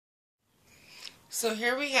So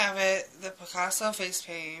here we have it, the Picasso face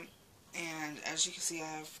paint, and as you can see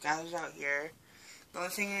I've got it out here. The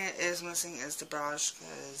only thing it is missing is the brush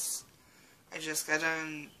because I just got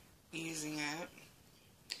done using it.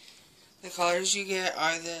 The colors you get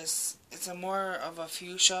are this, it's a more of a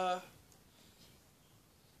fuchsia,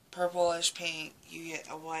 purplish paint. You get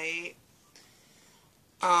a white,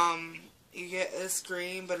 you get this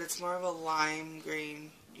green, but it's more of a lime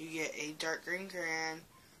green. You get a dark green crayon,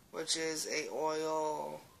 which is a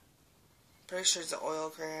oil, pretty sure it's an oil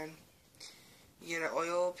crayon. You get an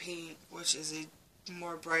oil pink, which is a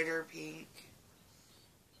more brighter pink.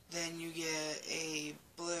 Then you get a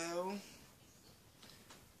blue,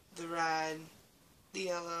 the red, the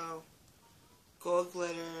yellow, gold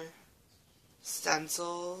glitter,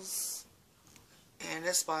 stencils, and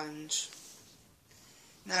a sponge.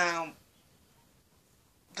 Now,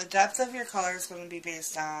 the depth of your color is going to be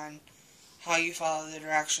based on how you follow the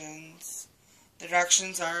directions. The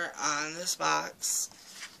directions are on this box,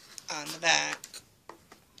 on the back,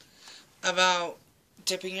 about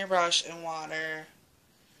dipping your brush in water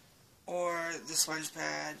or the sponge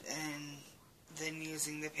pad and then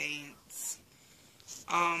using the paints.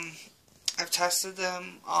 I've tested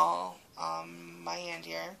them all on my hand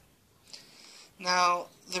here. Now,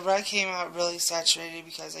 the red came out really saturated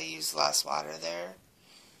because I used less water there.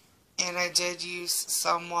 And I did use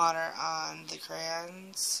some water on the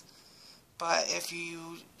crayons, but if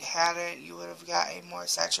you hadn't, you would have got a more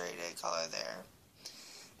saturated color there.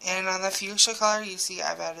 And on the fuchsia color, you see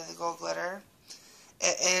I've added the gold glitter.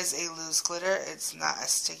 It is a loose glitter, it's not a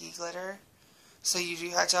sticky glitter. So you do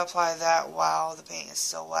have to apply that while the paint is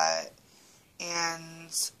still wet. And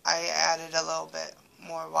I added a little bit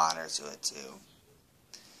more water to it too.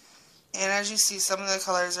 And as you see, some of the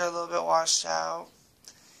colors are a little bit washed out.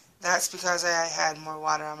 That's because I had more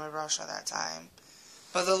water on my brush at that time.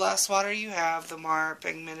 But the less water you have, the more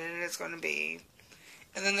pigmented it's going to be.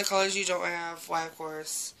 And then the colors you don't have, why of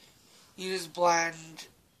course, you just blend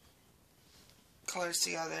colors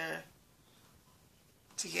together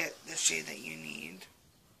to get the shade that you need.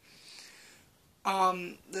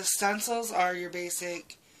 The stencils are your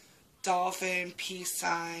basic dolphin, peace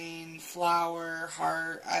sign, flower,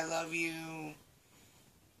 heart, I love you.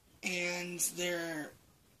 And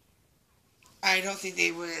I don't think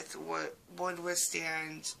they would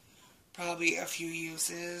withstand probably a few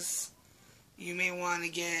uses. You may want to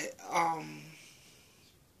get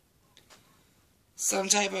some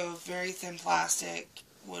type of very thin plastic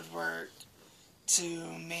would work to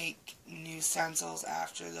make new stencils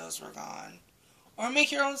after those were gone. Or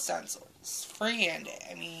make your own stencils. Freehand it.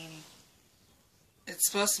 I mean, it's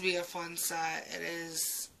supposed to be a fun set. It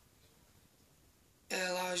is. It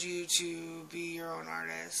allows you to be your own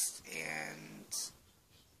artist and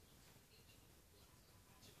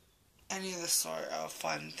any of the sort of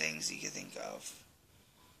fun things you can think of.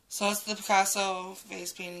 So it's the Picasso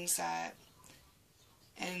face painting set,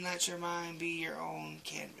 and let your mind be your own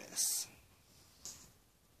canvas.